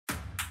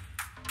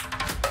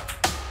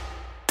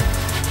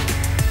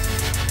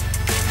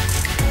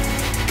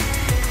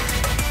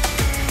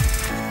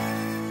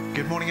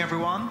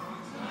everyone.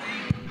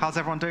 How's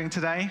everyone doing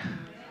today?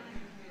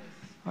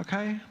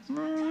 Okay,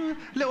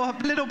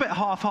 little bit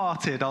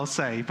half-hearted, I'll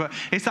say, but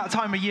it's that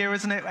time of year,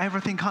 isn't it?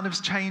 Everything kind of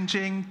is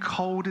changing.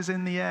 Cold is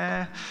in the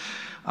air.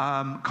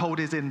 Cold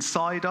is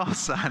inside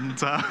us, and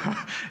so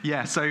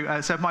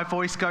if my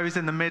voice goes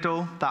in the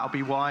middle, that'll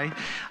be why.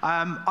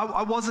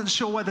 I wasn't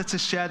sure whether to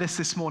share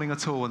this morning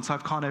at all, and so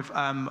I've kind of,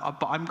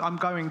 but I'm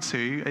going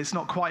to. It's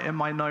not quite in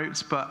my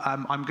notes, but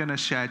I'm going to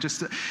share.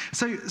 Just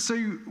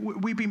so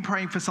we've been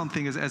praying for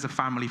something as a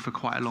family for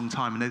quite a long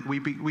time, and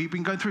we've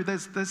been going through.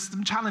 There's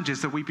some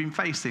challenges that we've been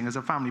facing as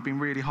a family, been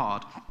really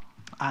hard,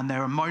 and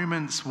there are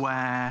moments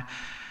where,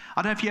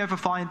 I don't know if you ever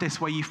find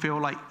this where you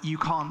feel like you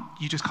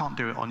just can't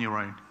do it on your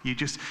own.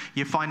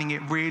 You're finding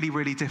it really,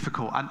 really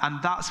difficult. And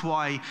that's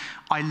why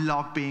I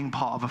love being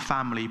part of a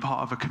family,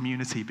 part of a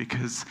community,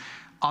 because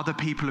other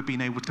people have been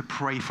able to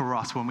pray for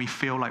us when we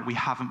feel like we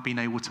haven't been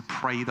able to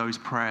pray those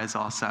prayers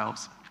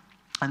ourselves.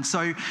 And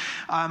so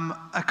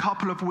a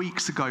couple of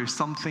weeks ago,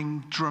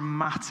 something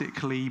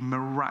dramatically,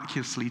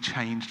 miraculously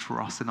changed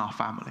for us in our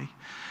family.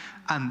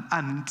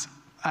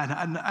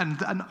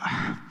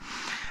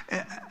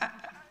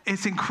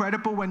 It's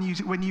incredible when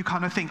you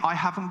kind of think,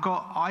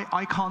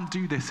 I can't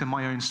do this in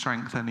my own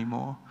strength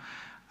anymore.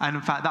 And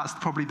in fact, that's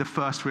probably the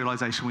first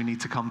realization we need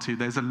to come to.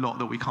 There's a lot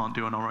that we can't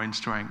do in our own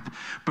strength.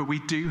 But we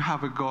do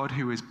have a God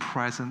who is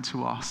present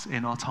to us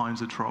in our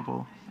times of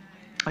trouble.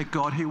 A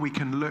God who we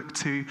can look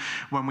to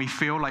when we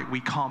feel like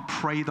we can't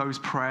pray those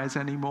prayers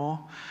anymore.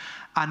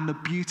 And the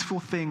beautiful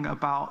thing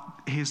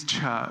about his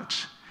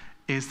church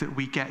is that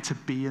we get to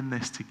be in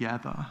this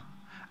together.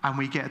 And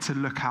we get to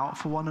look out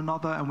for one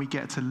another, and we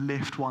get to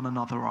lift one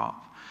another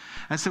up.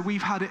 And so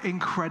we've had an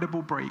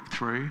incredible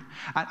breakthrough.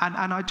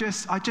 And I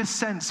just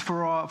sense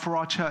for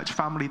our church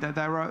family that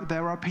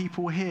there are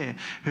people here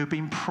who have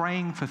been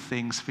praying for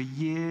things for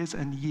years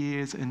and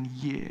years and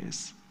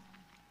years.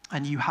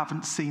 And you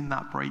haven't seen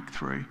that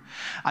breakthrough.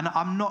 And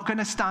I'm not going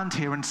to stand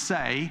here and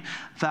say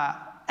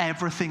that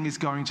everything is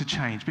going to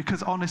change,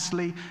 because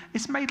honestly,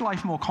 it's made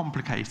life more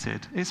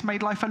complicated. It's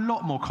made life a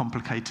lot more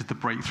complicated, the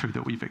breakthrough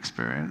that we've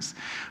experienced.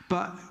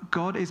 But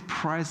God is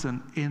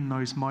present in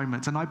those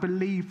moments, and I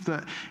believe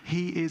that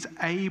he is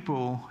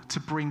able to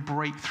bring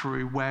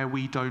breakthrough where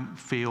we don't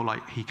feel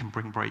like he can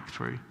bring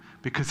breakthrough,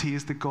 because he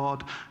is the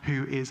God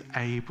who is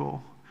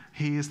able.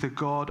 He is the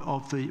God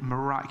of the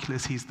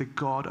miraculous. He's the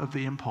God of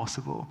the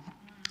impossible.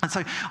 And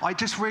so I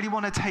just really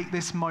want to take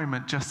this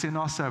moment just in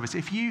our service.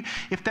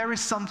 If there is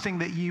something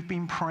that you've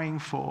been praying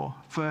for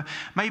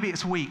maybe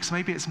it's weeks,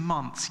 maybe it's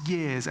months,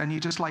 years, and you're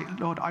just like,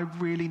 Lord, I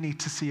really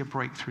need to see a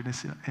breakthrough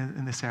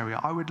in this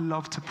area. I would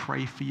love to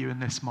pray for you in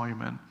this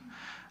moment.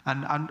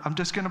 And I'm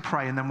just going to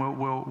pray, and then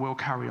we'll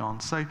carry on.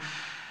 So,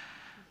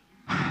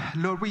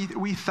 Lord,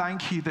 we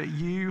thank you that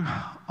you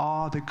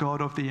are the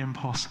God of the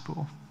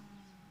impossible.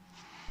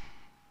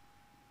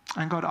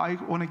 And God, I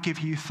want to give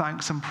you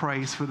thanks and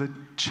praise for the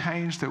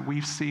change that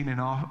we've seen in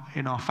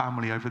our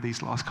family over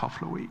these last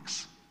couple of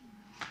weeks.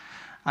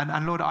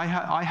 And Lord, I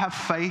have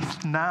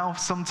faith now.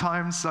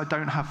 Sometimes I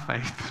don't have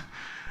faith.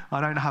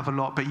 I don't have a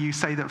lot, but you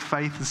say that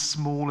faith as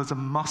small as a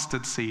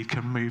mustard seed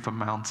can move a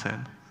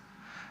mountain.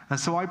 And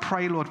so I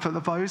pray, Lord, for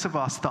those of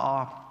us that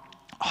are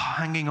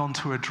hanging on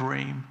to a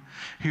dream,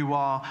 who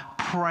are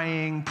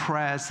praying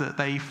prayers that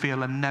they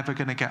feel are never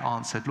going to get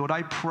answered. Lord,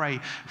 I pray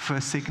for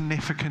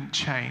significant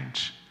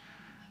change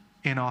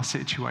in our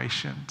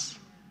situations.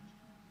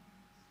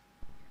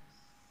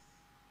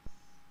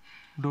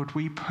 Lord,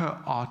 we put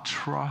our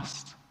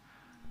trust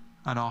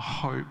and our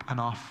hope and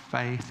our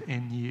faith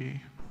in you.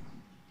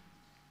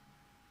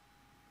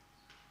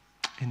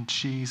 In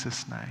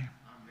Jesus' name.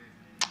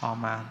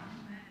 Amen.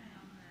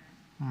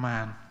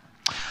 Amen.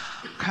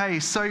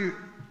 Okay, so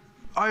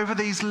over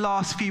these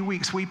last few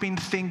weeks, we've been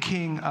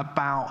thinking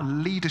about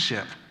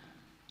leadership.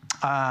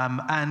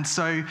 And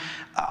so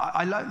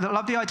I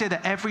love the idea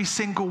that every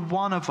single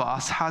one of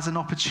us has an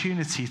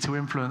opportunity to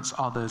influence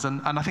others.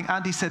 And I think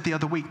Andy said the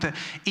other week that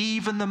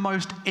even the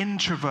most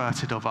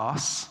introverted of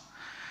us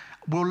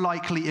will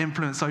likely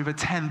influence over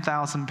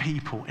 10,000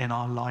 people in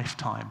our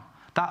lifetime.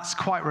 That's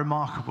quite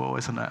remarkable,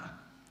 isn't it?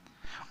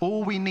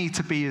 All we need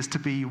to be is to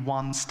be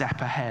one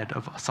step ahead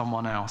of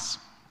someone else.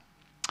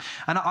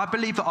 And I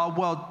believe that our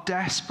world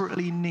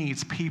desperately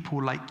needs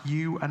people like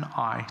you and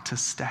I to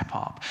step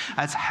up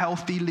as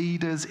healthy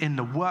leaders in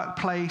the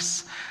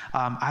workplace,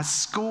 as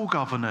school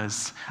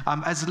governors,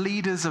 as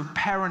leaders of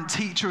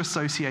parent-teacher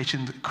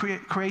associations,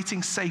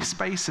 creating safe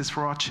spaces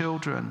for our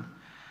children.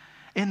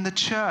 In the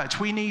church,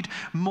 we need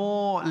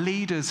more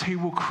leaders who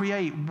will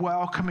create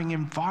welcoming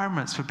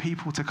environments for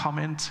people to come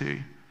into,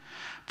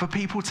 for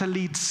people to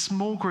lead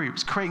small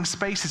groups, creating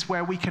spaces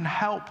where we can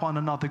help one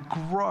another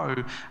grow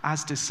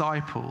as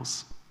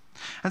disciples.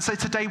 And so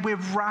today we're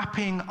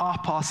wrapping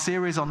up our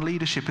series on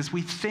leadership as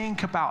we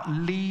think about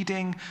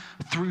leading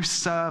through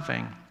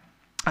serving,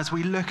 as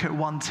we look at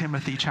 1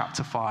 Timothy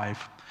chapter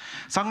 5.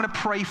 So I'm going to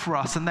pray for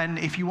us, and then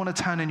if you want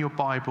to turn in your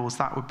Bibles,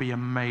 that would be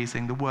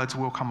amazing. The words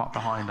will come up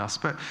behind us.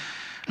 But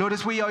Lord,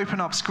 as we open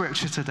up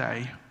Scripture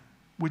today,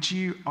 would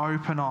you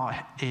open our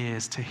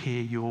ears to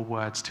hear your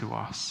words to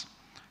us?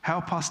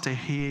 Help us to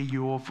hear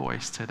your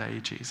voice today,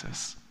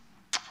 Jesus.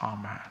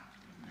 Amen.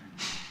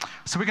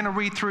 So we're going to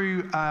read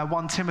through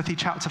 1 Timothy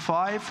chapter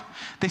 5.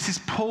 This is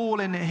Paul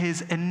in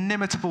his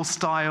inimitable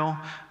style,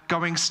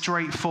 going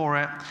straight for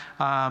it.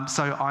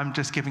 So I'm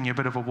just giving you a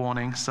bit of a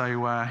warning.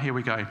 So here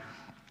we go.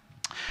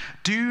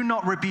 Do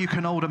not rebuke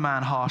an older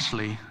man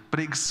harshly,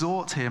 but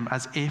exhort him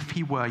as if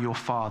he were your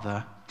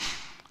father.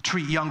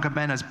 Treat younger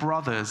men as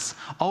brothers,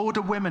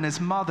 older women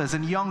as mothers,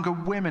 and younger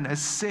women as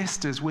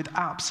sisters with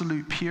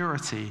absolute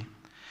purity.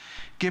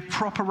 Give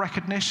proper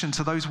recognition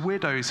to those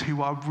widows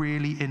who are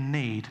really in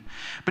need.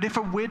 But if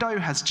a widow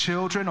has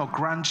children or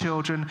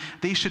grandchildren,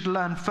 these should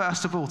learn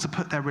first of all to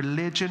put their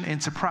religion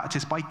into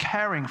practice by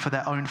caring for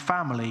their own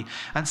family,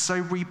 and so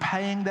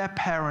repaying their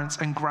parents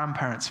and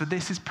grandparents, for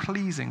this is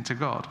pleasing to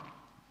God.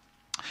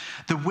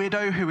 The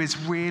widow who is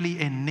really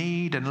in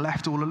need and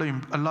left all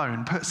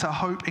alone puts her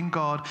hope in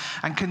God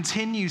and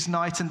continues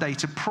night and day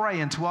to pray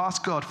and to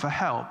ask God for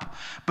help.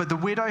 But the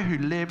widow who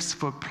lives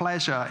for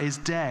pleasure is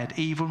dead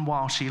even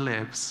while she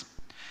lives.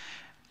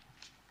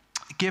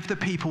 Give the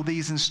people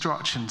these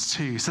instructions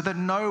too, so that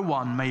no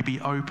one may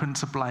be open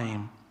to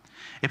blame.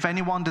 If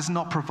anyone does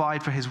not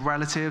provide for his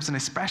relatives, and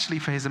especially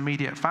for his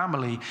immediate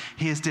family,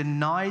 he has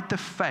denied the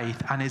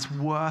faith and is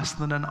worse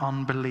than an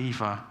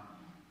unbeliever.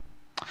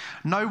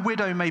 No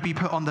widow may be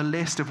put on the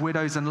list of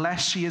widows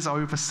unless she is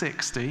over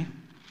 60,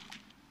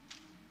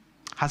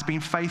 has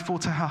been faithful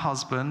to her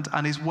husband,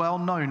 and is well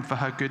known for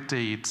her good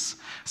deeds,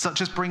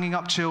 such as bringing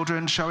up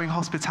children, showing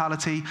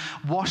hospitality,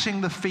 washing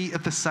the feet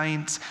of the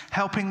saints,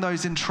 helping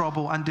those in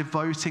trouble, and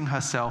devoting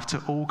herself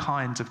to all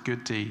kinds of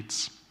good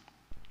deeds.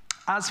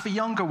 As for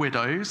younger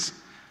widows,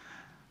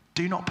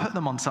 do not put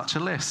them on such a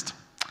list.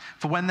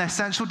 For when their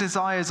sensual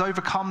desires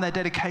overcome their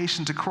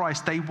dedication to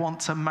Christ, they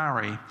want to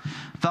marry.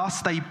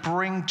 Thus they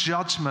bring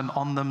judgment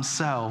on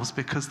themselves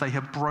because they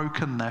have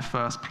broken their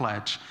first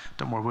pledge.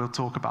 Don't worry, we'll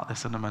talk about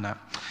this in a minute.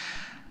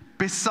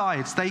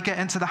 Besides, they get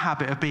into the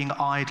habit of being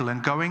idle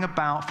and going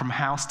about from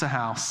house to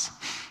house.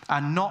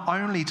 And not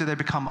only do they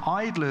become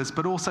idlers,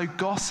 but also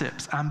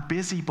gossips and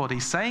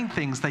busybodies, saying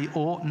things they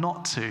ought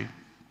not to.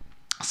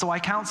 So I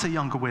counsel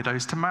younger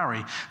widows to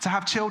marry, to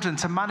have children,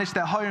 to manage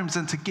their homes,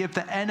 and to give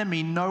the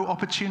enemy no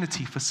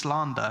opportunity for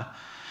slander.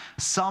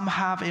 Some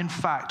have, in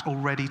fact,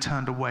 already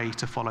turned away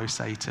to follow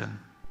Satan.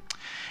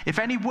 If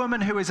any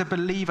woman who is a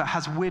believer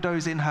has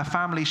widows in her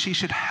family, she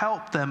should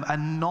help them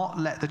and not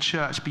let the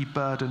church be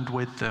burdened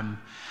with them,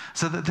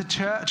 so that the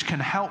church can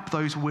help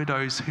those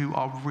widows who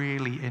are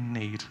really in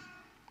need.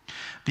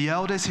 The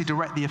elders who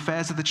direct the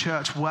affairs of the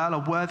church well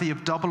are worthy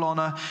of double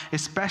honor,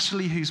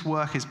 especially whose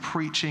work is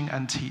preaching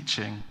and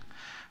teaching.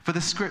 For the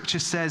scripture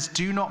says,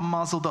 do not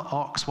muzzle the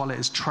ox while it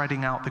is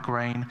treading out the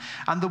grain,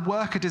 and the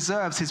worker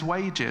deserves his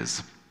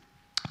wages.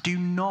 Do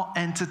not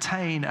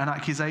entertain an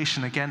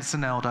accusation against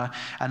an elder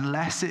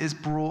unless it is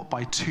brought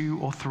by 2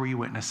 or 3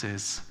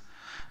 witnesses.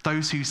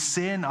 Those who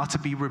sin are to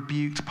be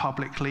rebuked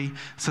publicly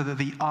so that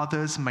the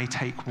others may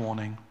take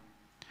warning.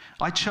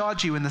 I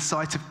charge you in the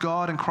sight of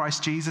God and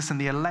Christ Jesus and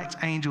the elect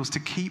angels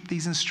to keep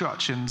these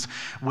instructions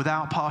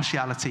without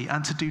partiality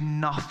and to do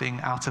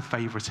nothing out of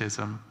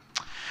favoritism.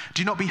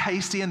 Do not be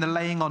hasty in the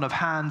laying on of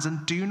hands,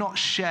 and do not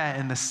share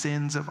in the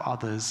sins of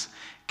others.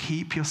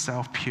 Keep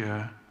yourself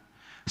pure.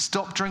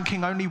 Stop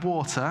drinking only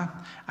water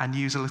and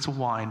use a little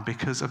wine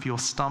because of your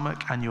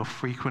stomach and your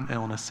frequent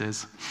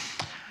illnesses.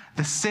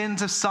 The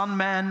sins of some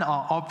men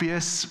are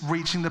obvious,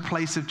 reaching the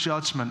place of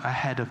judgment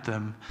ahead of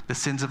them. The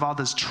sins of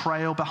others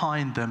trail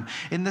behind them.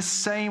 In the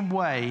same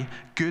way,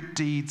 good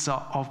deeds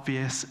are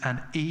obvious, and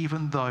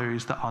even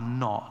those that are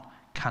not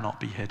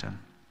cannot be hidden.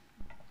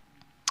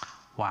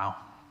 Wow.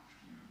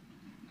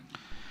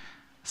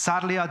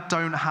 Sadly, I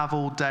don't have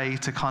all day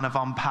to kind of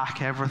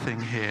unpack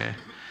everything here.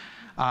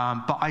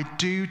 But I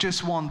do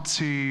just want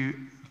to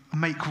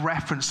make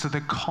reference to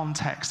the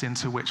context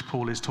into which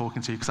Paul is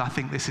talking to, because I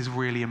think this is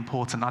really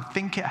important. I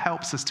think it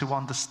helps us to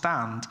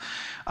understand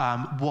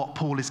what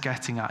Paul is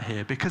getting at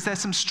here, because there's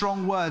some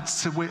strong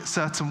words to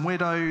certain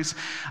widows.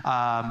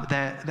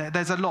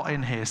 There's a lot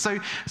in here. So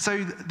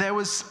there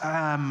was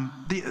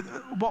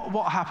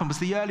what happened was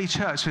the early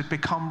church had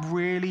become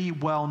really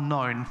well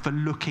known for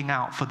looking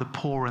out for the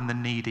poor and the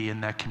needy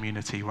in their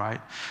community, right?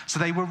 So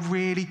they were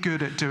really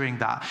good at doing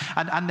that.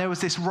 And there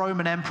was this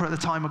Roman emperor at the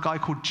time, a guy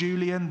called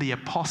Julian, the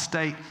Apostate.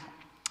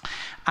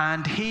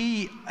 And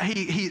he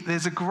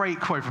there's a great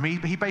quote from him.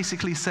 He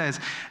basically says,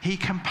 he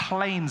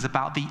complains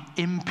about the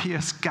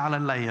impious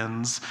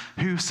Galileans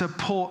who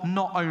support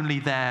not only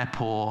their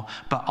poor,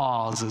 but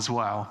ours as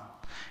well.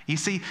 You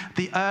see,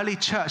 the early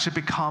church had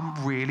become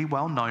really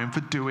well known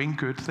for doing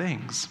good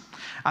things.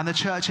 And the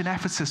church in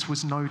Ephesus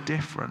was no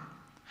different.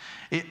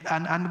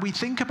 And we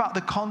think about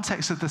the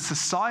context of the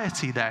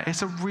society there.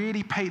 It's a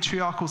really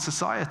patriarchal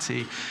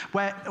society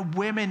where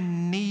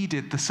women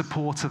needed the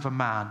support of a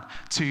man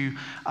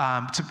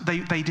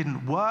they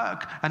didn't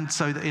work, and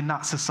so in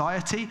that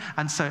society,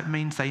 and so it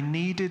means they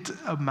needed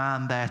a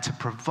man there to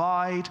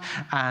provide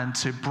and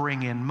to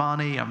bring in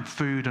money and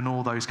food and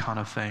all those kind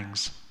of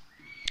things.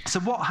 So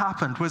what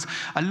happened was,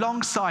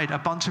 alongside a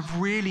bunch of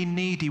really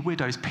needy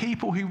widows,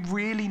 people who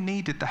really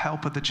needed the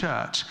help of the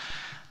church,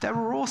 there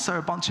were also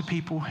a bunch of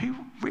people who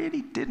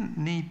really didn't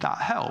need that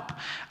help.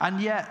 And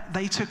yet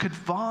they took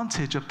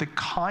advantage of the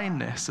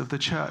kindness of the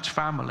church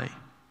family.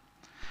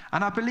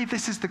 And I believe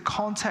this is the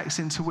context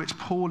into which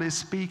Paul is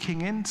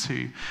speaking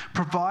into,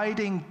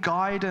 providing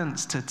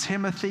guidance to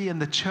Timothy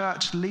and the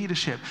church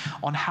leadership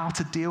on how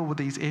to deal with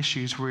these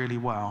issues really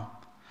well.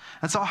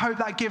 And so I hope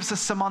that gives us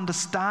some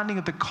understanding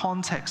of the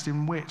context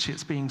in which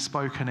it's being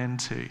spoken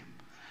into.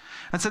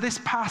 And so this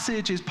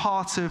passage is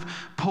part of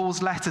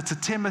Paul's letter to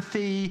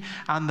Timothy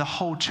and the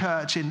whole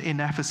church in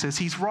Ephesus.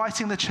 He's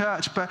writing to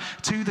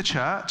the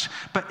church,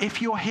 but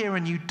if you're here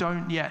and you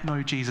don't yet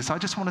know Jesus, I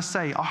just want to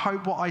say, I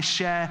hope what I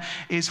share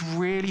is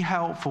really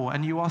helpful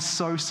and you are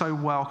so, so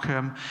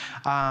welcome.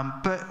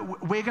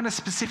 But we're going to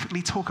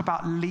specifically talk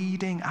about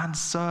leading and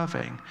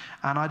serving.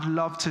 And I'd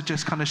love to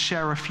just kind of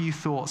share a few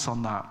thoughts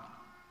on that.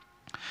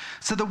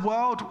 So the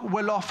world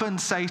will often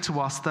say to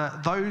us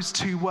that those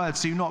two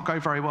words do not go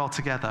very well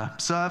together.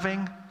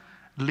 Serving,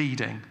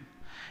 leading.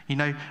 You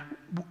know,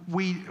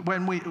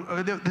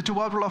 the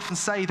world will often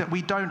say that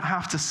we don't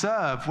have to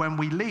serve when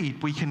we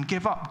lead. We can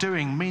give up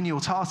doing menial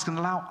tasks and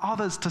allow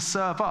others to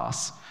serve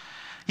us.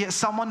 Yet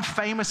someone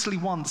famously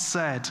once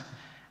said,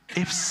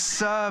 if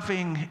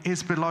serving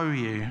is below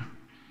you,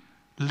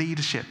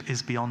 leadership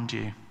is beyond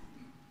you.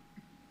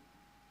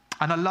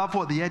 And I love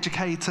what the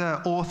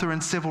educator, author,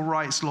 and civil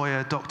rights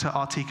lawyer, Dr.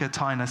 Artika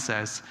Tyner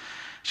says.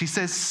 She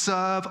says,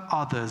 serve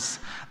others.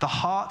 The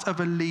heart of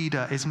a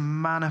leader is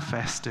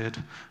manifested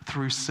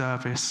through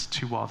service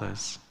to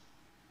others.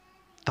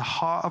 The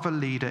heart of a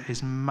leader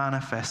is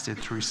manifested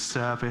through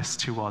service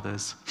to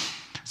others.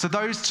 So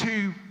those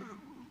two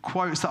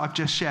quotes that I've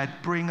just shared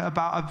bring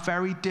about a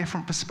very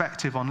different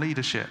perspective on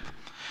leadership.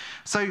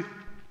 So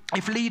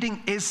if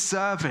leading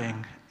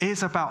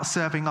is about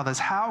serving others,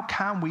 how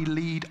can we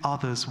lead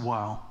others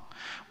well?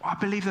 Well, I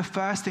believe the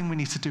first thing we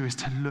need to do is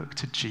to look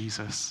to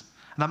Jesus.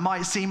 And that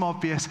might seem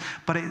obvious,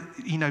 but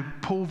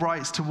Paul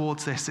writes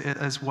towards this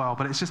as well.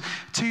 But it's just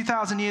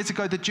 2,000 years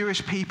ago, the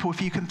Jewish people,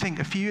 if you can think,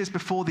 a few years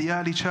before the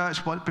early church,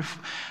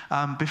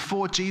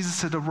 before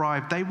Jesus had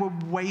arrived, they were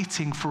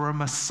waiting for a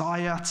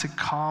Messiah to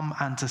come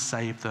and to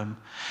save them.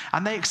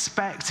 And they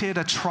expected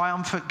a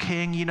triumphant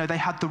king. You know, they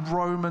had the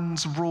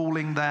Romans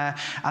ruling there,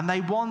 and they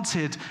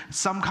wanted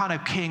some kind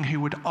of king who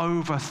would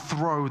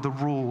overthrow the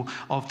rule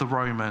of the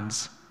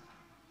Romans.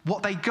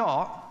 What they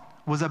got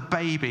was a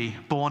baby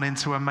born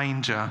into a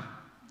manger,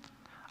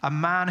 a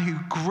man who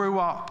grew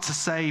up to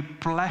say,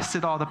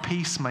 blessed are the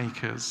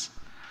peacemakers,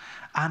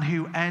 and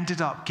who ended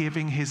up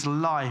giving his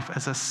life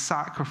as a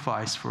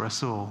sacrifice for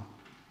us all.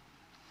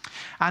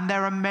 And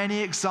there are many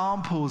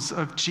examples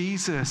of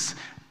Jesus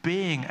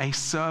being a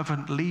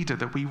servant leader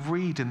that we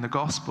read in the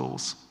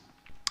Gospels.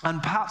 And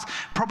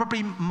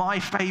probably my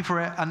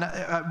favorite and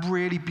a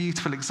really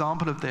beautiful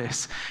example of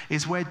this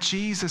is where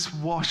Jesus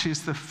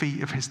washes the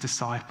feet of his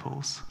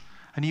disciples.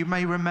 And you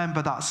may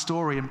remember that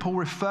story, and Paul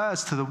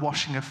refers to the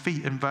washing of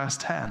feet in verse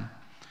 10.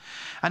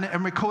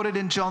 And recorded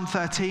in John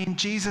 13,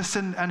 Jesus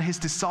and his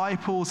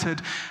disciples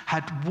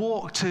had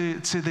walked to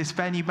this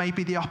venue,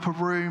 maybe the upper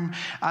room,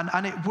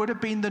 and it would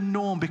have been the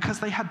norm, because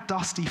they had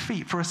dusty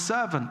feet, for a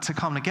servant to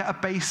come and get a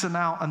basin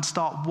out and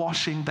start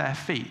washing their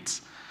feet.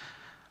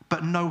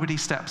 But nobody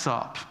steps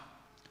up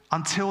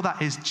until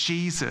that is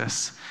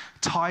Jesus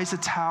ties a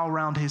towel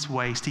around his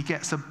waist. He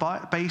gets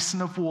a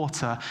basin of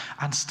water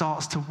and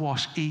starts to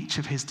wash each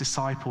of his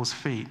disciples'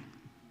 feet.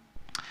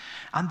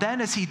 And then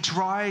as he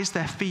dries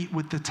their feet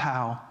with the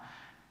towel,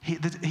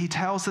 he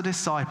tells the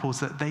disciples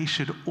that they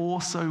should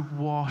also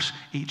wash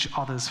each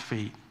other's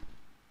feet.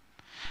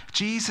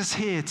 Jesus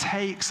here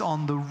takes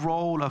on the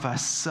role of a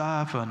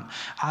servant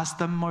as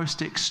the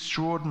most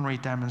extraordinary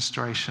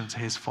demonstration to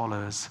his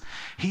followers.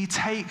 He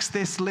takes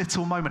this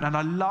little moment, and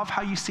I love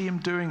how you see him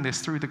doing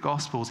this through the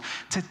Gospels,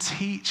 to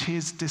teach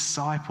his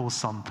disciples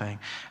something.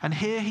 And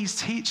here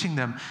he's teaching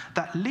them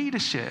that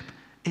leadership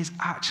is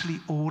actually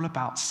all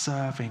about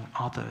serving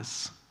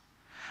others.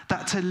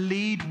 That to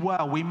lead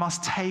well, we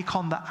must take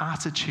on the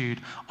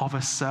attitude of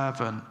a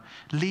servant,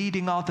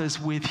 leading others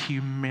with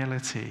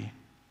humility.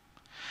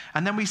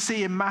 And then we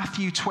see in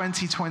Matthew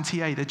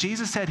 20:28 that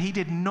Jesus said he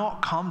did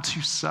not come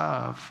to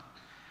serve,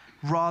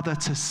 rather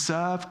to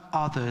serve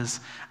others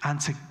and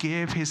to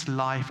give his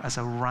life as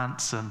a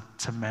ransom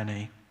to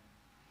many.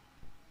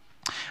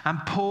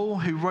 And Paul,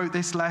 who wrote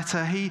this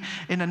letter,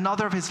 in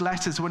another of his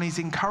letters, when he's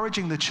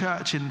encouraging the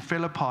church in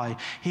Philippi,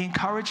 he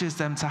encourages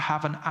them to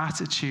have an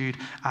attitude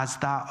as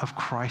that of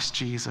Christ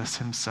Jesus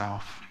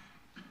himself.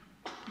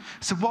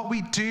 So what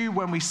we do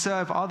when we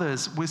serve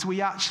others is we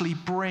actually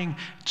bring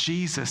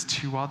Jesus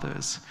to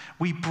others.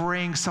 We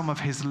bring some of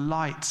his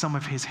light, some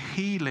of his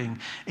healing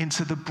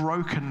into the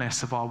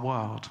brokenness of our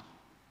world.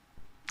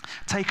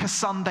 Take a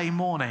Sunday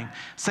morning.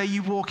 Say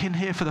you walk in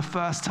here for the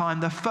first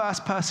time. The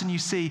first person you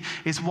see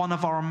is one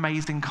of our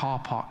amazing car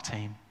park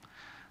team.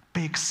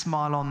 Big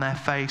smile on their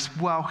face,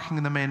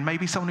 welcoming them in.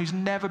 Maybe someone who's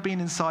never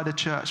been inside a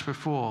church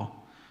before.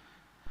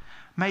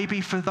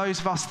 Maybe for those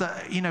of us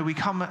that, we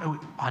come,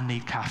 I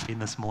need caffeine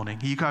this morning.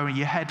 You go and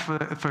you head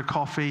for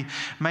coffee.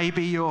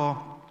 Maybe you're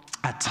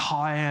a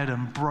tired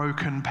and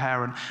broken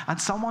parent and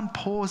someone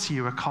pours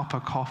you a cup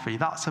of coffee.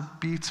 That's a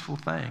beautiful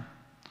thing.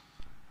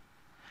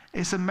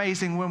 It's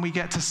amazing when we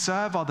get to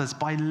serve others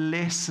by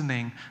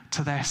listening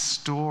to their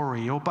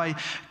story or by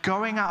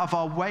going out of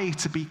our way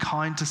to be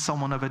kind to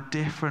someone of a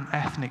different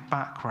ethnic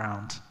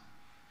background.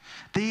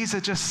 These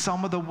are just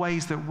some of the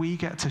ways that we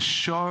get to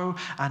show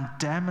and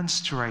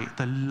demonstrate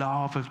the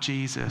love of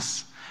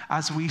Jesus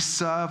as we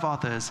serve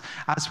others,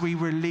 as we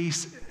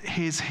release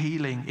his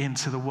healing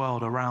into the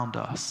world around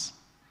us.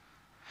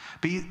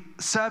 But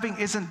serving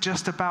isn't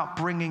just about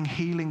bringing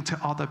healing to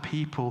other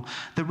people.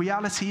 The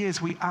reality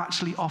is we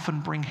actually often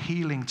bring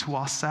healing to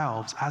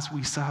ourselves as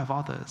we serve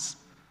others.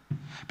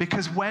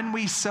 Because when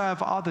we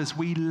serve others,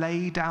 we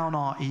lay down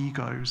our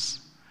egos.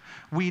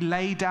 We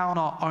lay down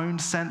our own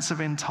sense of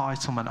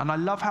entitlement. And I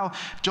love how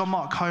John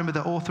Mark Comer,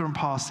 the author and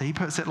pastor, he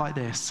puts it like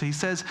this. He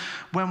says,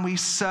 when we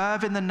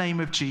serve in the name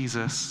of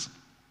Jesus,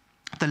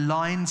 the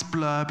lines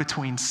blur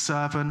between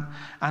servant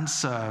and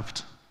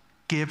served,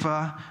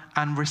 giver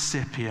and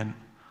recipient.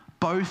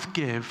 Both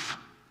give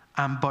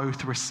and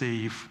both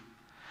receive.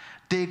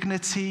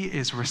 Dignity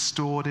is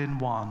restored in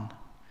one,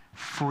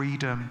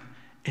 freedom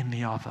in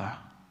the other.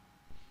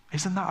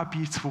 Isn't that a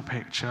beautiful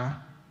picture?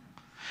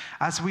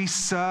 As we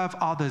serve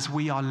others,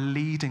 we are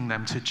leading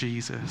them to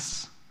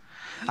Jesus.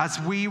 As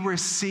we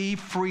receive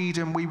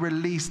freedom, we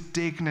release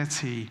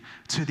dignity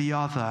to the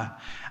other.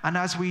 And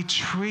as we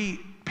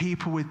treat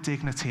people with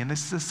dignity, and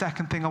this is the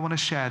second thing I want to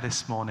share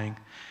this morning,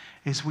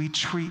 is we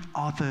treat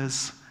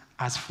others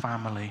as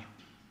family.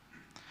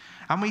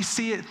 And we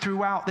see it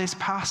throughout this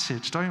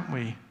passage, don't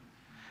we?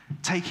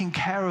 Taking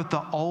care of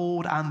the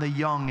old and the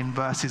young in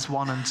verses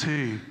 1 and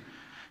 2.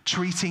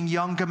 Treating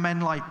younger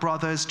men like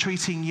brothers,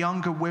 treating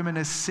younger women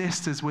as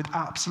sisters with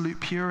absolute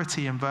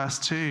purity in verse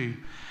 2.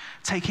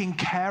 Taking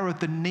care of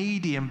the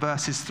needy in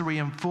verses 3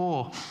 and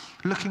 4.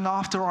 Looking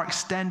after our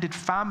extended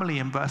family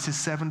in verses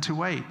 7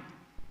 to 8.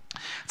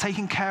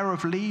 Taking care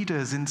of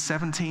leaders in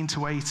 17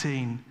 to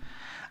 18.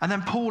 And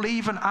then Paul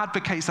even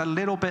advocates a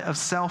little bit of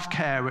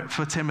self-care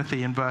for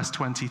Timothy in verse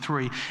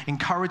 23,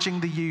 encouraging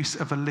the use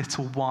of a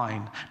little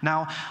wine.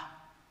 Now,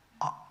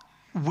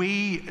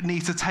 we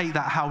need to take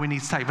that how we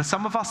need to take it. For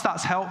some of us,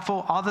 that's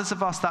helpful. Others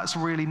of us, that's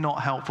really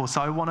not helpful.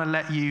 So I want to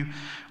let you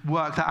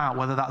work that out,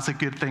 whether that's a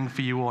good thing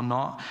for you or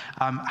not.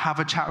 Have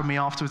a chat with me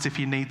afterwards if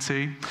you need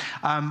to.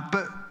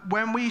 But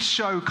when we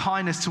show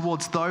kindness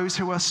towards those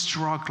who are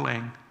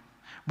struggling,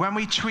 when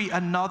we treat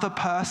another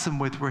person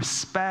with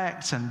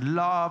respect and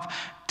love,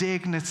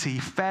 dignity,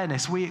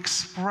 fairness, we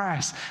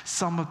express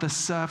some of the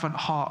servant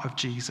heart of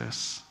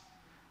Jesus.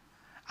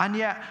 And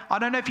yet, I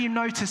don't know if you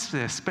noticed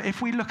this, but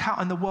if we look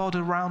out in the world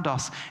around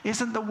us,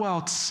 isn't the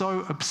world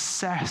so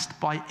obsessed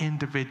by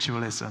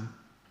individualism?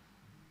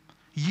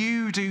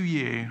 You do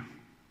you,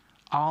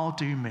 I'll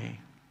do me.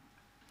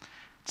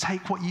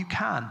 Take what you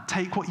can,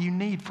 take what you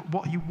need,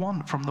 what you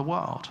want from the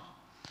world.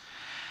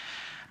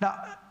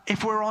 Now,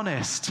 if we're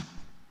honest,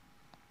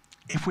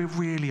 if we're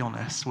really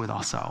honest with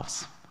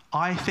ourselves,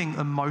 I think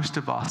that most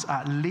of us,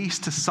 at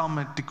least to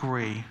some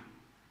degree,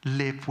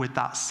 live with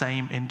that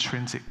same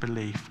intrinsic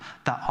belief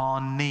that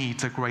our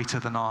needs are greater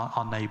than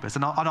our neighbors.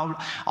 And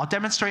I'll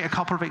demonstrate a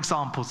couple of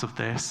examples of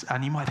this,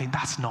 and you might think,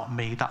 that's not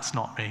me.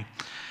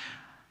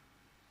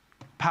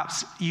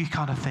 Perhaps you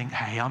kind of think,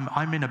 hey,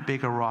 I'm in a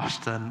bigger rush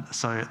than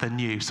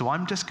you, so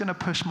I'm just going to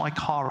push my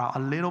car out a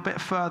little bit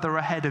further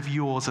ahead of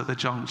yours at the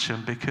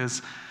junction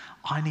because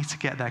I need to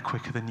get there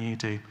quicker than you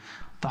do.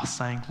 Thus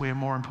saying we're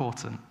more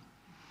important.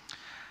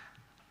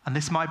 And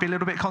this might be a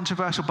little bit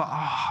controversial, but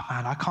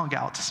man, I can't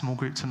get out to small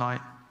group tonight.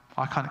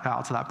 I can't get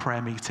out to that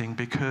prayer meeting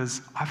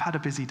because I've had a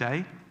busy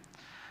day.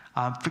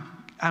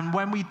 And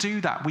when we do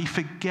that, we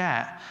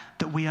forget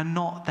that we are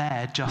not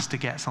there just to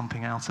get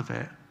something out of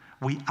it.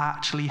 We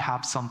actually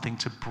have something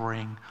to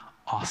bring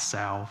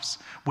ourselves.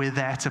 We're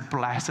there to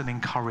bless and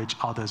encourage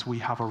others. We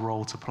have a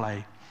role to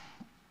play.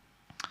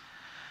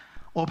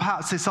 Or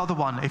perhaps this other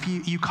one, if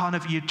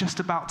you're just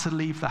about to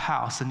leave the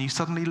house and you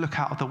suddenly look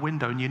out of the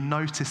window and you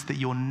notice that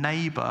your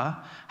neighbor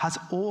has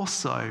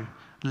also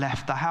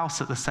left the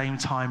house at the same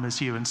time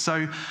as you. And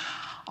so,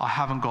 I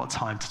haven't got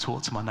time to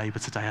talk to my neighbor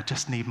today. I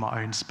just need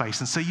my own space.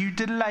 And so you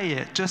delay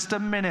it just a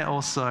minute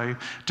or so,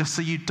 just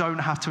so you don't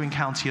have to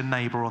encounter your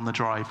neighbor on the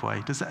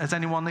driveway. Has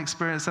anyone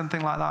experienced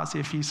something like that? I see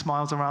a few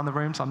smiles around the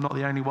room, so I'm not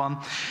the only one.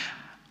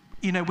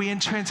 We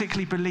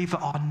intrinsically believe that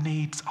our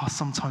needs are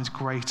sometimes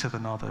greater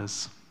than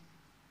others.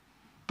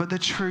 But the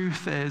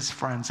truth is,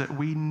 friends, that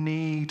we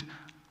need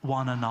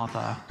one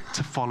another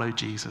to follow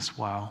Jesus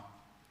well.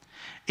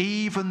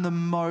 Even the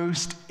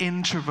most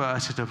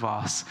introverted of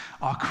us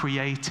are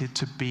created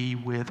to be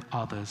with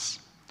others.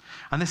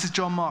 And this is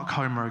John Mark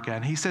Comer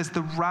again. He says,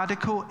 the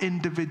radical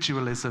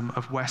individualism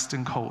of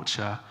Western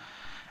culture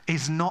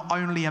is not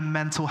only a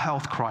mental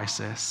health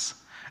crisis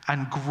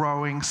and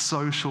growing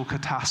social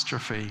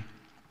catastrophe,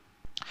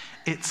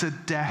 It's a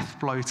death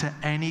blow to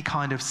any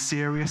kind of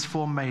serious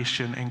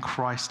formation in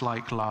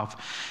Christ-like love,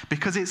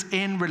 because it's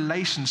in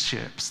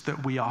relationships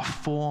that we are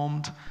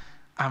formed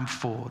and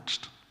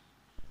forged.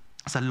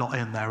 There's a lot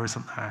in there,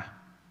 isn't there?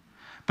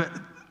 But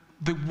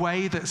the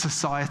way that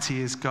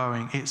society is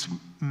going, it's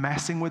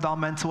messing with our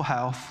mental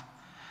health.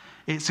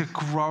 It's a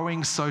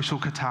growing social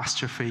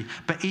catastrophe.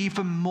 But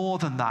even more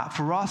than that,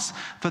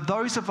 for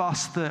those of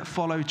us that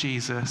follow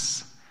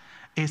Jesus,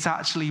 it's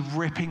actually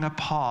ripping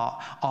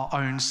apart our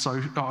own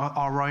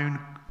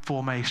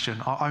formation,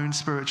 our own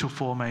spiritual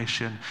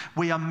formation.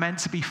 We are meant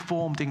to be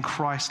formed in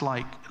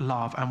Christ-like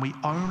love, and we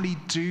only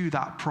do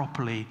that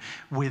properly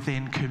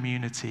within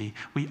community.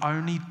 We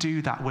only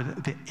do that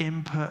with the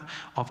input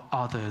of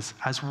others.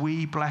 As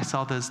we bless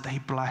others, they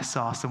bless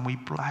us, and we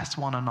bless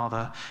one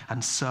another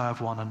and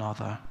serve one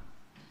another.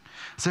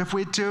 So if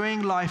we're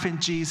doing life in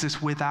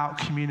Jesus without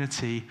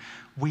community,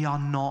 we are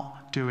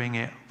not doing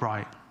it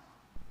right.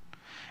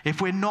 If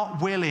we're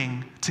not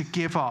willing to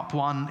give up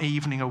one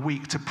evening a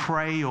week to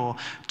pray or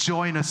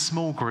join a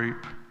small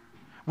group,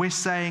 we're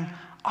saying,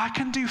 I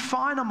can do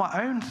fine on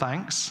my own,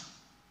 thanks.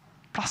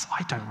 Plus,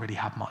 I don't really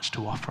have much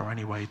to offer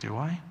anyway, do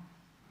I?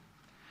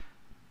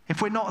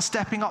 If we're not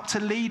stepping up to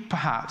lead,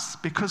 perhaps,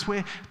 because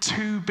we're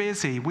too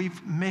busy,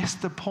 we've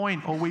missed the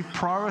point, or we've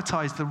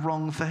prioritized the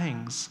wrong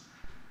things.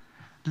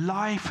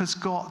 Life has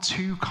got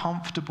too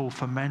comfortable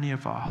for many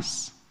of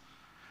us.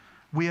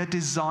 We are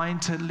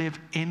designed to live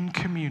in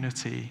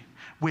community.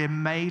 We're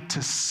made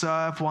to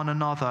serve one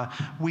another.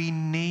 We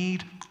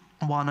need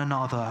one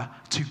another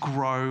to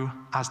grow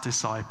as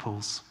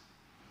disciples.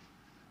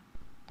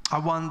 I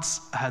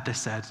once heard this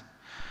said,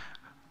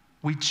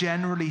 we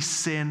generally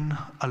sin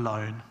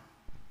alone,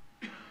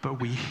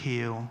 but we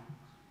heal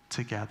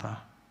together.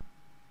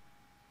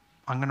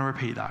 I'm going to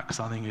repeat that because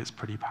I think it's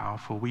pretty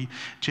powerful. We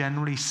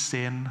generally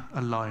sin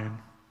alone,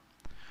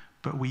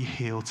 but we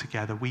heal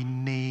together. We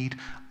need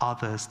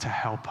others to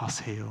help us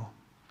heal.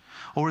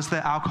 Or as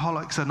the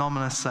Alcoholics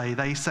Anonymous say,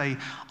 they say,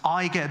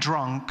 I get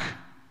drunk,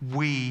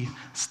 we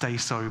stay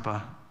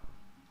sober.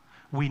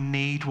 We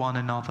need one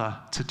another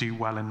to do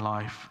well in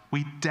life.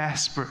 We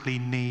desperately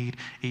need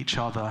each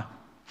other.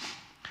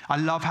 I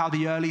love how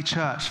the early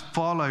church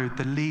followed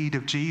the lead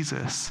of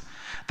Jesus.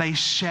 They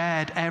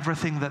shared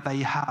everything that they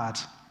had.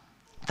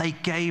 They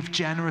gave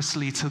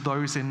generously to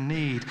those in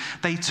need.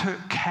 They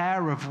took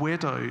care of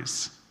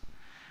widows.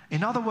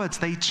 In other words,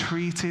 they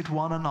treated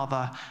one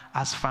another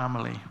as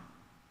family.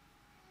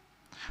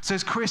 So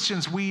as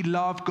Christians, we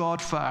love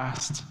God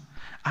first.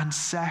 And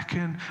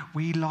second,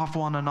 we love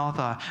one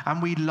another.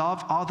 And we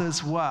love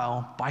others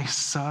well by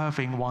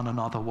serving one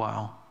another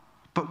well.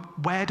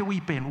 But where do we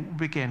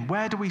begin?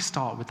 Where do we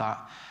start with that?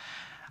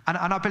 And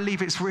I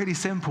believe it's really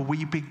simple.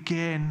 We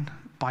begin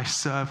by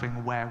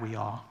serving where we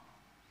are.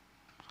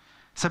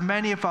 So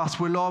many of us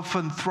will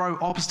often throw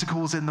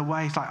obstacles in the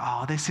way. It's like,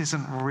 oh, this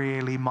isn't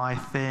really my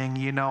thing.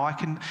 You know,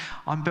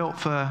 I'm built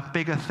for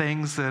bigger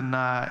things than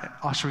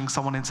ushering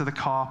someone into the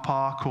car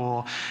park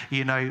or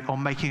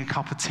making a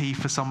cup of tea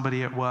for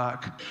somebody at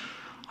work.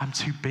 I'm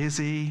too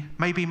busy.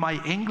 Maybe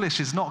my English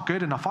is not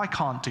good enough. I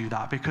can't do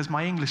that because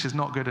my English is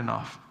not good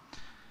enough.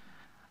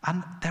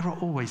 And there are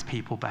always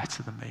people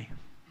better than me.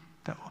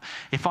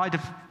 If I'd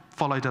have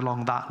followed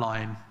along that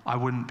line, I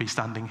wouldn't be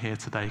standing here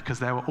today because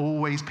there were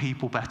always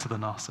people better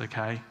than us,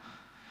 okay?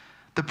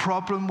 The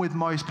problem with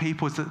most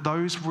people is that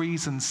those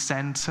reasons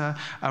center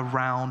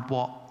around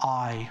what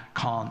I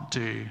can't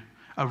do,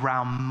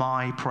 around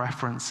my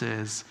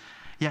preferences.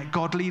 Yet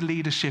godly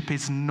leadership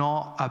is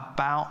not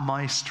about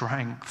my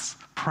strengths,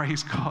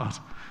 praise God.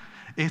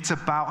 It's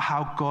about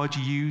how God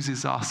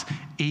uses us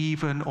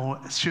even, or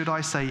should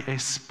I say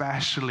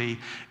especially,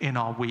 in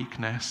our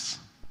weakness.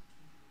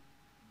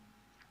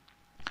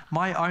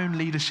 My own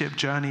leadership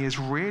journey is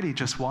really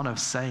just one of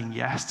saying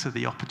yes to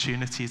the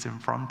opportunities in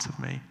front of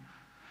me.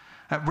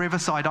 At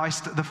Riverside,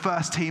 the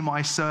first team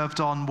I served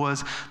on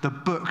was the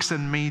books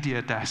and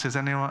media desk. Does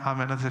anyone,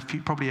 there's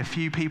probably a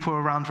few people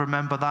around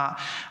remember that.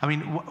 I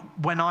mean,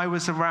 when I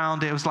was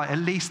around, it was like at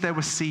least there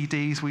were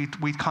CDs.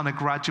 We'd kind of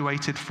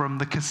graduated from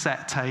the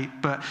cassette tape,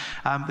 but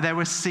there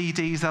were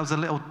CDs. There was a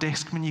little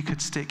Discman you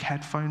could stick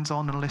headphones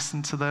on and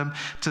listen to them,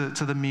 to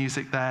the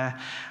music there.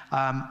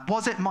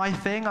 Was it my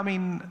thing? I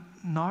mean,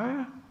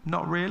 no.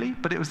 Not really,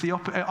 but it was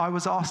I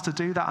was asked to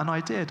do that, and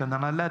I did, and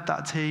then I led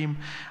that team.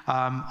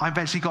 I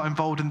eventually got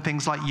involved in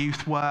things like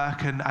youth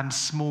work and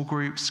small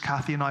groups.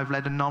 Kathy and I have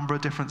led a number of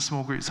different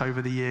small groups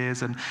over the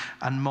years and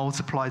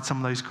multiplied some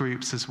of those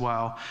groups as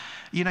well.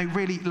 You know,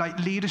 really, like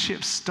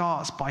leadership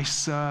starts by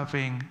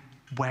serving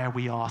where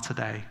we are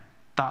today.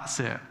 That's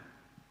it.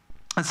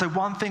 And so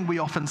one thing we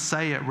often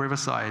say at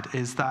Riverside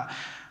is that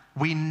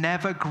we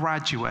never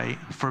graduate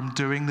from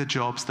doing the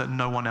jobs that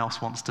no one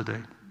else wants to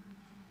do.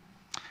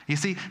 You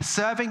see,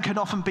 serving can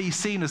often be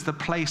seen as the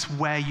place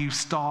where you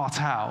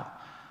start out,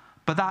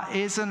 but that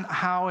isn't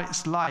how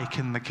it's like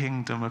in the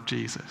kingdom of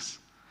Jesus.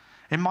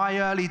 In my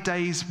early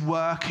days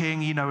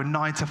working, a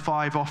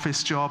 9-to-5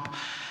 office job,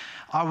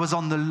 I was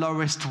on the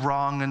lowest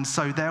rung, and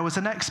so there was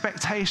an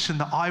expectation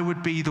that I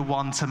would be the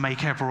one to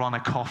make everyone a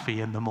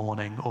coffee in the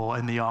morning or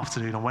in the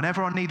afternoon, or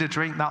whenever I need a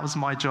drink, that was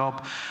my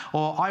job.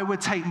 Or I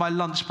would take my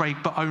lunch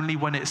break, but only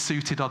when it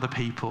suited other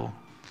people.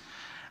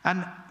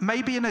 And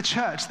maybe in a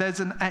church, there's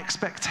an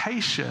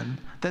expectation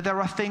that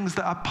there are things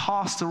that a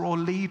pastor or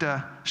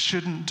leader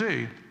shouldn't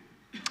do.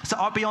 So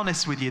I'll be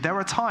honest with you, there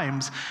are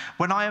times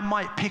when I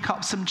might pick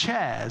up some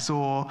chairs,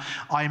 or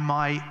I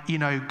might,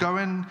 go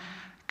and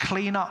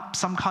clean up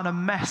some kind of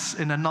mess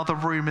in another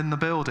room in the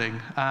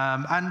building.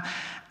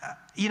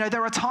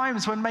 There are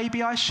times when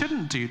maybe I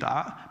shouldn't do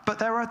that, but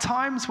there are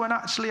times when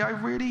actually I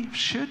really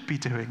should be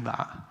doing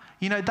that.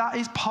 That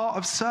is part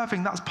of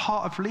serving, that's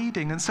part of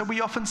leading. And so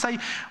we often say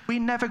we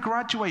never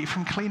graduate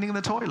from cleaning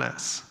the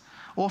toilets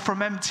or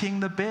from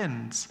emptying the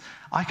bins.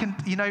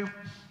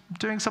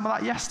 Doing some of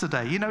that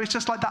yesterday. It's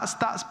just like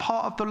that's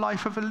part of the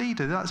life of a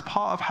leader. That's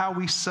part of how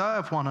we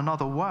serve one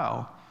another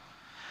well.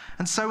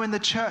 And so in the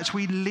church,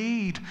 we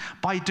lead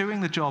by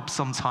doing the job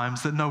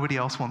sometimes that nobody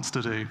else wants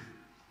to do.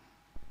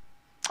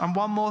 And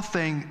one more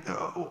thing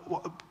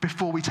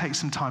before we take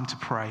some time to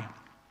pray.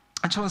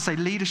 I just want to say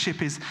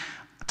leadership is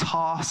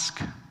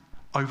task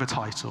over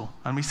title.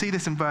 And we see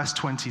this in verse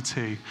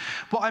 22.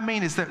 What I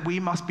mean is that we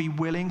must be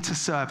willing to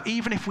serve,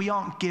 even if we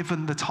aren't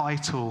given the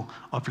title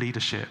of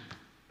leadership.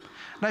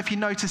 Now, if you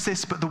notice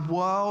this, but the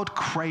world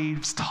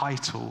craves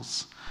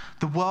titles.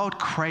 The world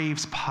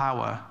craves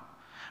power.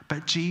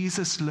 But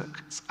Jesus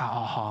looks at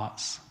our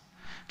hearts.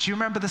 Do you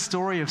remember the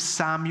story of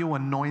Samuel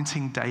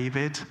anointing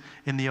David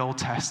in the Old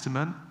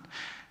Testament?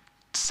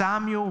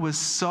 Samuel was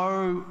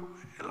so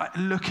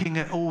looking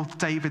at all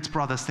David's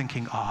brothers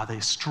thinking, they're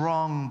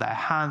strong, they're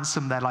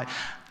handsome, they're like,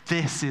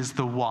 this is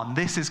the one,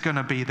 this is going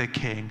to be the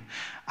king.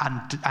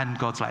 And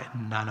God's like,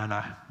 no,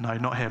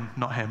 not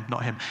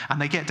him.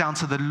 And they get down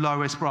to the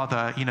lowest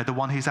brother, the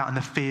one who's out in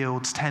the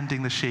fields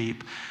tending the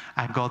sheep.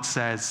 And God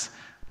says,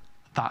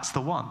 that's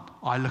the one.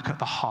 I look at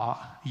the heart,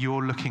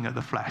 you're looking at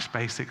the flesh,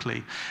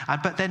 basically.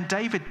 But then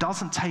David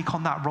doesn't take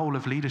on that role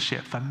of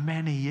leadership for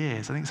many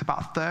years. I think it's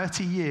about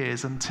 30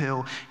 years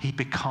until he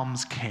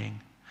becomes king.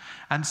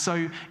 And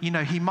so,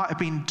 he might have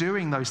been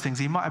doing those things.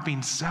 He might have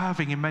been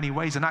serving in many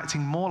ways and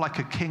acting more like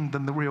a king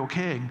than the real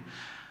king.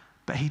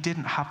 But he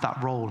didn't have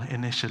that role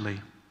initially.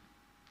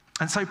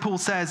 And so Paul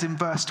says in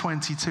verse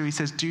 22, he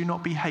says, do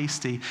not be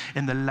hasty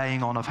in the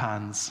laying on of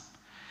hands.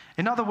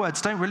 In other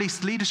words, don't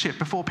release leadership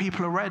before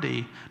people are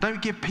ready.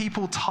 Don't give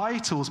people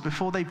titles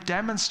before they've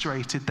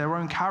demonstrated their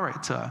own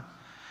character.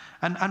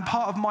 And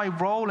part of my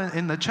role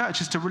in the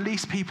church is to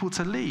release people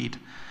to lead.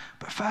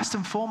 But first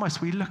and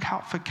foremost, we look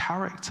out for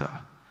character.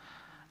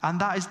 And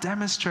that is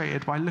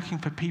demonstrated by looking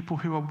for people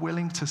who are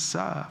willing to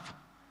serve.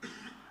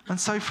 And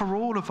so for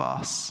all of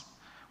us,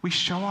 we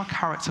show our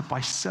character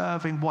by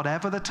serving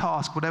whatever the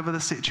task, whatever the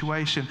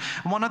situation.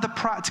 And one of the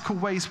practical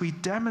ways we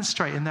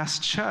demonstrate in this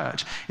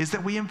church is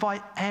that we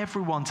invite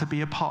everyone to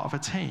be a part of a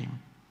team.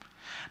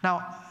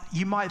 Now,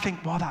 you might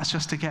think, well, that's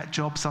just to get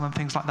jobs done and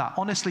things like that.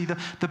 Honestly,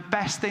 the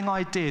best thing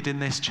I did in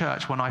this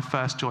church when I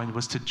first joined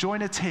was to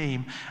join a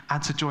team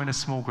and to join a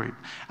small group.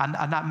 And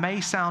that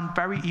may sound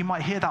you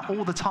might hear that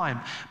all the time,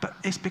 but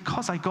it's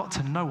because I got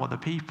to know other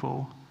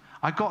people.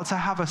 I got to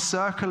have a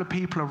circle of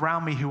people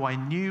around me who I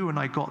knew and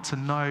I got to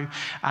know,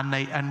 and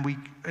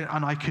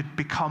I could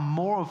become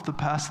more of the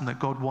person that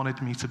God wanted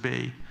me to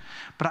be.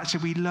 But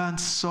actually, we learned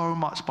so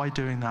much by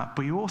doing that.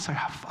 But you also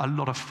have a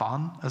lot of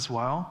fun as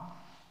well.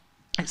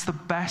 It's the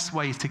best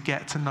way to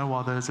get to know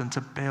others and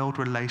to build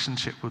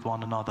relationship with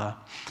one another.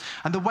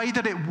 And the way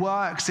that it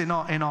works in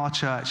our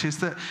church is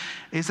that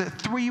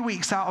 3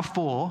 weeks out of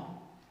 4,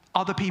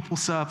 other people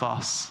serve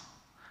us.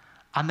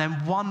 And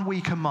then 1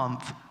 week a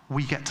month,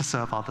 we get to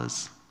serve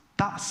others.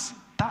 That's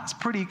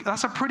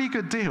a pretty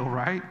good deal,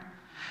 right?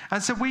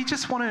 And so we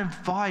just want to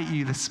invite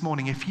you this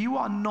morning, if you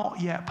are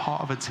not yet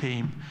part of a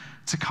team,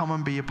 to come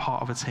and be a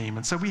part of a team.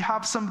 And so we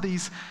have some of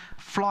these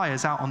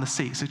flyers out on the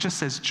seats. It just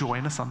says,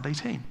 join a Sunday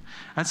team.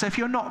 And so if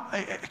you're not,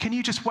 can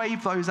you just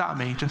wave those at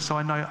me, just so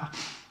I know?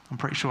 I'm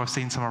pretty sure I've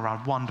seen some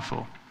around.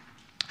 Wonderful.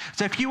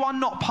 So if you are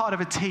not part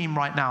of a team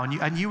right now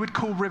and you would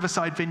call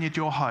Riverside Vineyard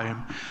your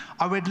home,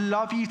 I would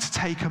love you to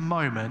take a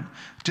moment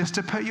just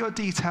to put your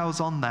details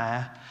on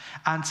there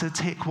and to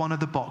tick one of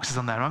the boxes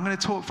on there. I'm going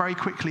to talk very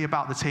quickly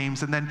about the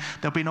teams, and then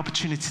there'll be an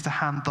opportunity to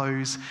hand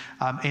those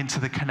into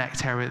the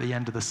Connect area at the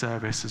end of the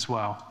service as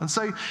well. And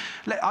so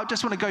I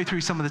just want to go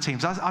through some of the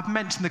teams. I've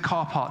mentioned the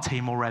car park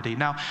team already.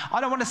 Now,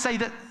 I don't want to say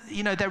that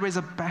there is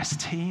a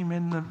best team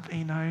in the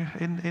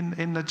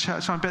in the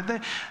church, but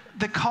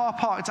the car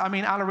park. I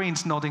mean,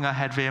 Alarine's nodding her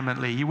head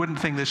vehemently. You wouldn't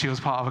think that she was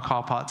part of a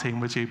car park team,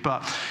 would you?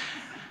 But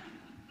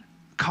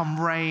come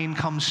rain,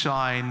 come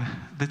shine,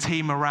 the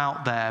team are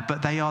out there,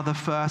 but they are the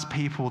first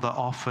people that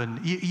often,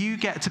 you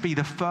get to be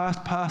the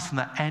first person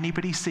that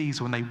anybody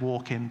sees when they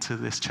walk into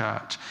this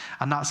church.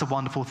 And that's a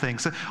wonderful thing.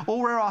 So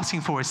all we're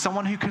asking for is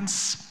someone who can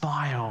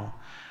smile,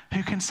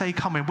 who can say,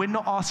 come in. We're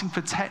not asking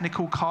for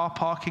technical car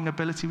parking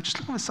ability. We're just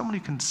looking for someone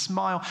who can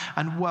smile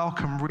and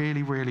welcome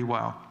really, really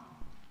well.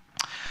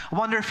 I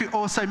wonder if you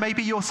also,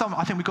 maybe you're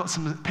I think we've got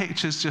some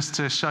pictures just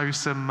to show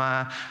some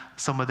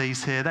of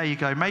these here. There you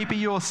go. Maybe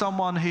you're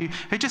someone who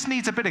just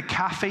needs a bit of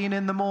caffeine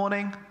in the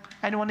morning.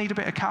 Anyone need a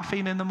bit of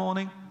caffeine in the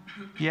morning?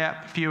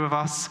 Yeah, a few of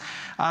us.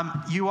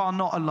 You are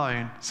not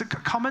alone. So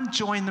come and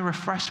join the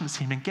refreshments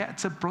team and get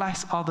to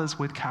bless others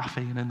with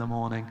caffeine in the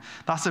morning.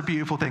 That's a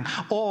beautiful thing.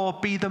 Or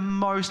be the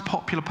most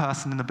popular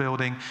person in the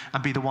building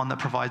and be the one that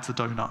provides the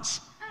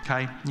donuts.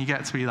 Okay? You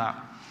get to be that.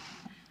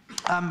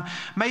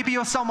 Maybe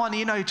you're someone,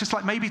 just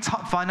like maybe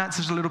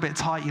finances are a little bit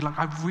tight. You're like,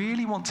 I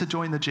really want to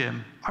join the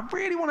gym. I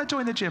really want to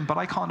join the gym, but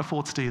I can't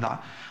afford to do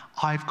that.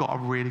 I've got a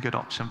really good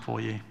option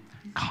for you.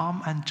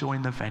 Come and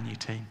join the venue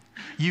team.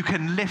 You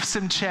can lift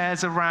some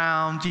chairs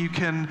around. You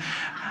can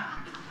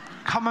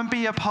come and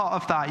be a part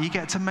of that. You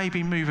get to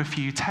maybe move a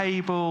few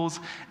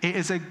tables. It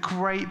is a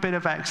great bit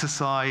of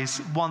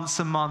exercise once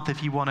a month.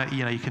 If you want to,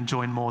 you can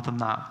join more than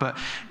that. But,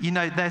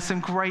 there's some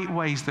great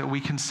ways that we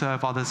can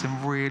serve others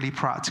in really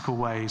practical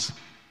ways.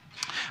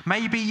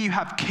 Maybe you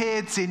have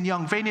kids in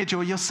Young Vineyard,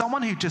 or you're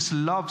someone who just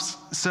loves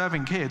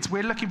serving kids.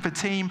 We're looking for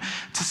team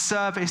to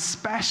serve,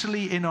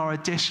 especially in our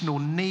additional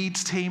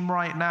needs team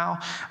right now.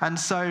 And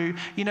so,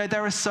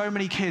 there are so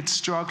many kids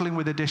struggling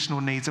with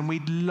additional needs, and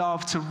we'd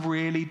love to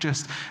really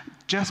just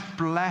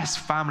bless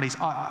families.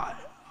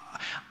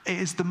 It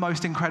is the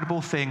most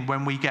incredible thing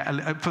when we get,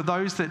 for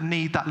those that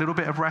need that little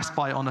bit of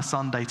respite on a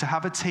Sunday, to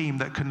have a team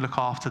that can look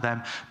after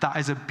them. That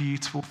is a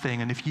beautiful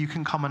thing. And if you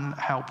can come and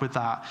help with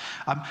that.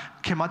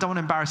 Kim, I don't want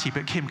to embarrass you,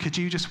 but Kim, could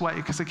you just wait?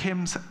 Because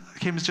Kim's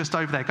just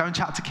over there. Go and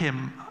chat to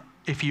Kim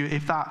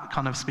if that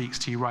kind of speaks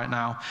to you right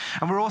now.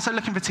 And we're also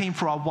looking for a team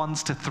for our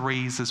 1s to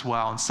 3s as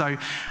well. And so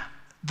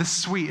the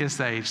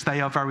sweetest age, they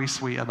are very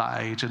sweet at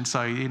that age, and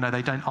so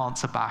they don't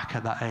answer back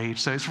at that age,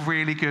 so it's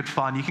really good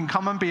fun. You can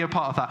come and be a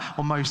part of that,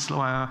 or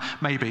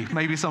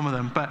maybe some of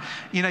them, but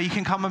you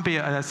can come and be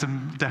there's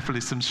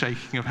definitely some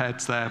shaking of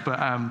heads there, but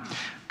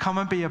come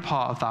and be a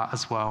part of that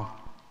as well.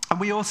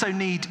 And we also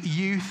need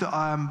youth,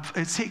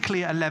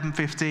 particularly at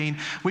 11:15.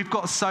 We've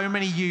got so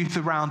many youth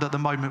around at the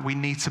moment, we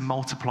need to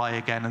multiply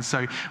again. And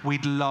so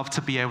we'd love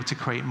to be able to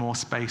create more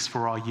space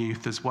for our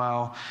youth as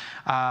well.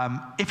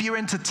 If you're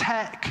into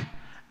tech,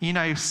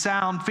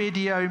 sound,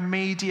 video,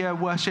 media,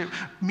 worship,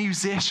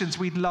 musicians,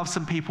 we'd love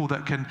some people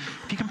that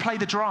if you can play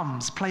the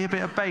drums, play a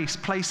bit of bass,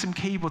 play some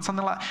keyboard,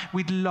 something like that,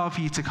 we'd love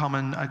you to come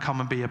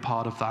and be a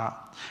part of that.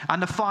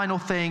 And the final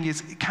thing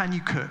is, can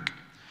you cook?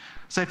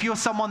 So if you're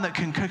someone that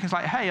can cook, it's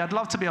like, hey, I'd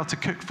love to be able to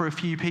cook for a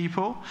few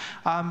people.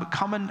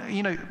 Come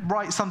and,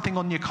 write something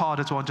on your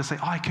card as well and just say,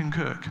 I can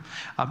cook.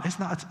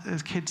 Isn't that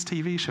a kid's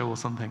TV show or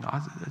something?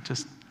 I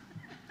just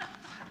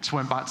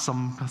went back to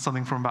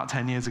something from about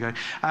 10 years ago.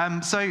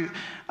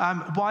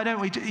 Why don't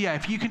we,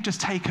 if you can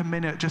just take a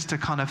minute just to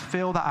kind of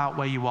fill that out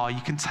where you are, you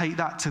can take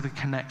that to the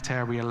Connect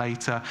area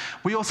later.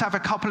 We also have a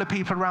couple of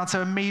people around,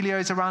 so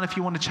Emilio's around if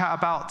you want to chat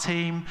about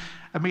team.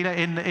 Amelia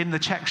in the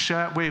check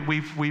shirt,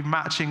 we're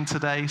matching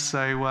today,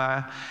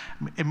 so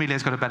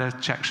Emilio's got a better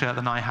check shirt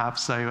than I have,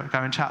 so go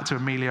and chat to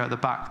Emilio at the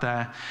back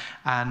there,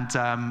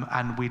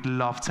 and we'd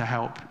love to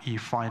help you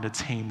find a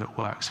team that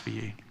works for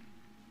you.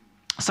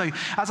 So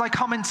as I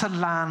come into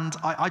land,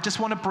 I just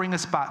want to bring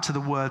us back to the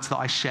words that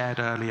I shared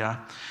earlier.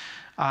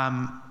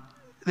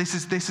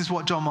 This is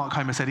what John Mark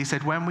Comer said. He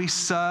said, when we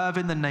serve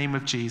in the name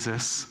of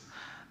Jesus,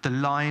 the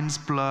lines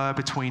blur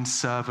between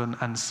servant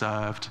and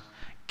served,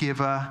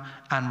 giver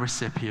and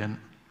recipient.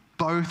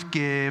 Both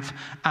give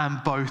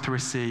and both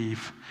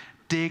receive.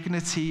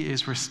 Dignity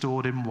is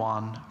restored in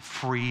one,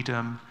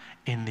 freedom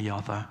in the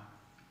other.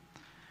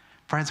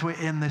 Friends, we're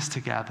in this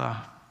together.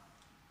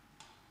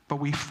 But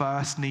we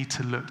first need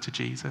to look to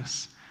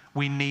Jesus.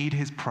 We need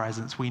his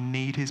presence. We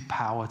need his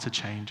power to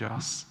change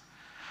us.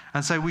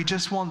 And so we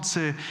just want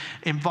to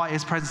invite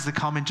his presence to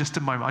come in just a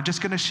moment. I'm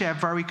just going to share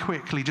very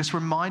quickly, just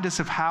remind us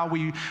of how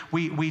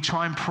we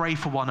try and pray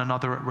for one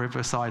another at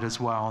Riverside as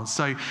well. And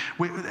so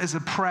there's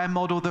a prayer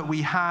model that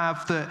we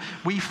have that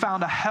we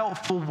found a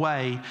helpful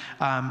way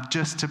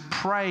just to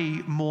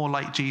pray more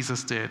like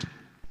Jesus did.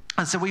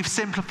 And so we've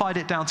simplified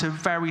it down to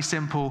very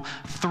simple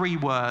 3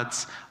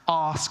 words: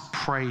 ask,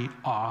 pray,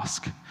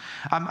 ask.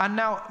 And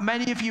now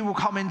many of you will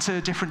come into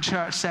a different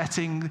church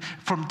setting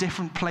from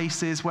different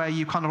places where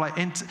you kind of like,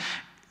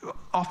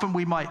 often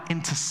we might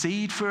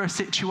intercede for a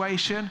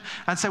situation.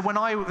 And so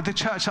the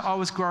church that I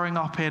was growing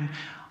up in,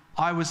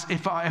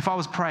 if I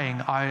was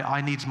praying,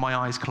 I needed my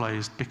eyes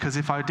closed, because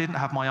if I didn't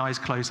have my eyes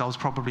closed, I was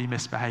probably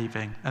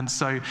misbehaving. And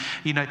so,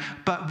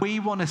 but we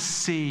want to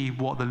see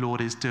what the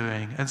Lord is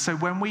doing. And so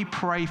when we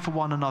pray for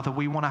one another,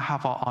 we want to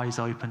have our eyes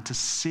open to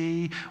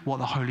see what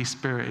the Holy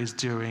Spirit is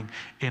doing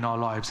in our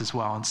lives as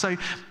well. And so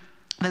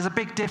there's a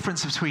big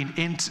difference between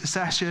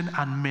intercession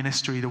and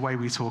ministry, the way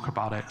we talk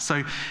about it.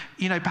 So,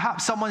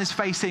 perhaps someone is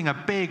facing a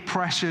big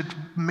pressured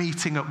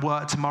meeting at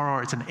work tomorrow,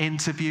 or it's an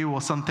interview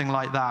or something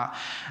like that.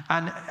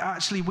 And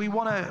actually, we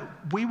want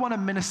to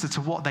minister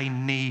to what they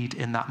need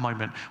in that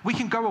moment. We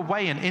can go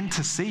away and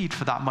intercede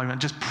for that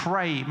moment, just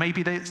pray.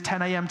 Maybe it's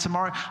 10 a.m.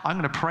 tomorrow. I'm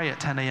going to pray at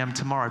 10 a.m.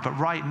 tomorrow. But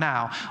right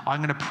now, I'm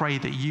going to pray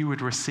that you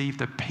would receive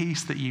the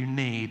peace that you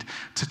need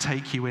to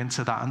take you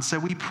into that. And so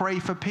we pray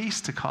for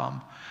peace to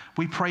come.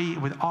 We pray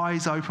with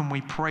eyes open,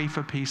 we pray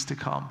for peace to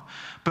come.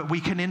 But we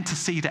can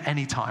intercede at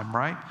any time,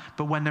 right?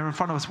 But when they're in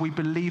front of us, we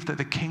believe that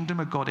the kingdom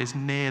of God is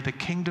near, the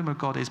kingdom of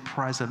God is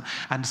present,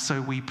 and so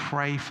we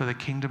pray for the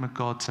kingdom of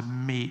God to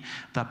meet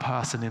that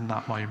person in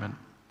that moment.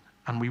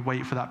 And we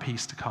wait for that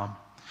peace to come.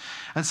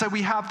 And so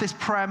we have this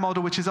prayer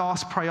model, which is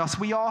ask, pray, ask.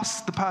 We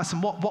ask the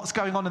person what's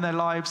going on in their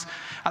lives.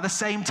 At the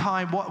same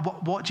time,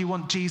 what do you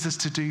want Jesus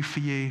to do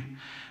for you?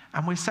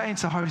 And we're saying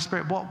to the Holy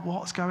Spirit,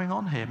 what's going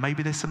on here?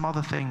 Maybe there's some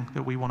other thing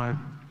that we want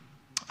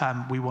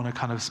to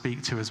kind of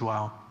speak to as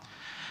well.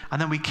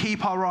 And then we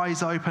keep our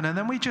eyes open, and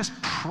then we just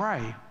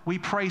pray. We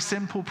pray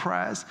simple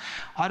prayers.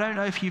 I don't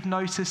know if you've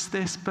noticed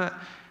this, but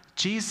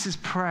Jesus'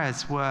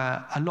 prayers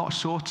were a lot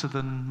shorter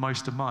than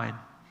most of mine.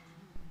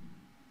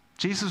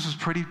 Jesus was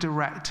pretty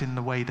direct in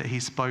the way that he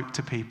spoke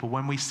to people.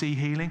 When we see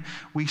healing,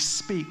 we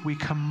speak, we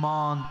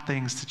command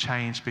things to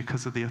change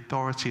because of the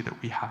authority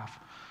that we have.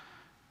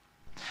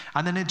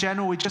 And then in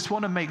general, we just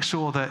want to make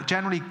sure that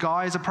generally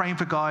guys are praying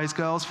for guys,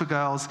 girls for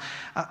girls,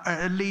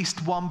 at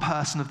least one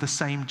person of the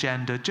same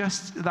gender.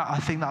 Just that, I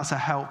think that's a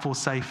helpful,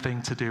 safe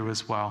thing to do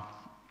as well.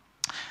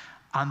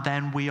 And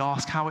then we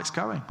ask how it's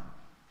going.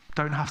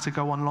 Don't have to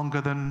go on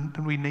longer than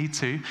we need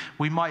to.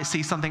 We might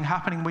see something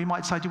happening. We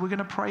might decide we're going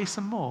to pray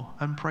some more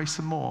and pray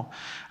some more.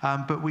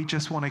 But we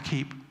just want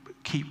to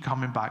keep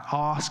coming back.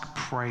 Ask,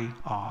 pray,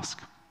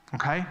 ask.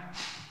 Okay?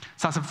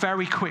 So that's a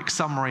very quick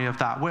summary of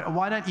that.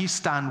 Why don't you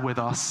stand with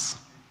us,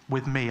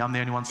 with me? I'm the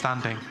only one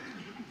standing.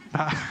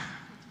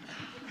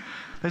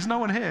 There's no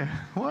one here.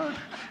 What?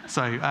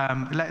 So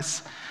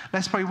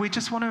let's pray. We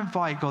just want to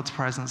invite God's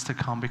presence to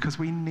come because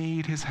we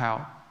need his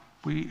help.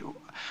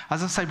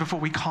 As I said before,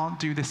 we can't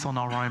do this on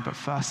our own, but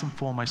first and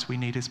foremost, we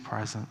need his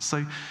presence.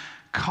 So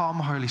come,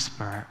 Holy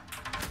Spirit.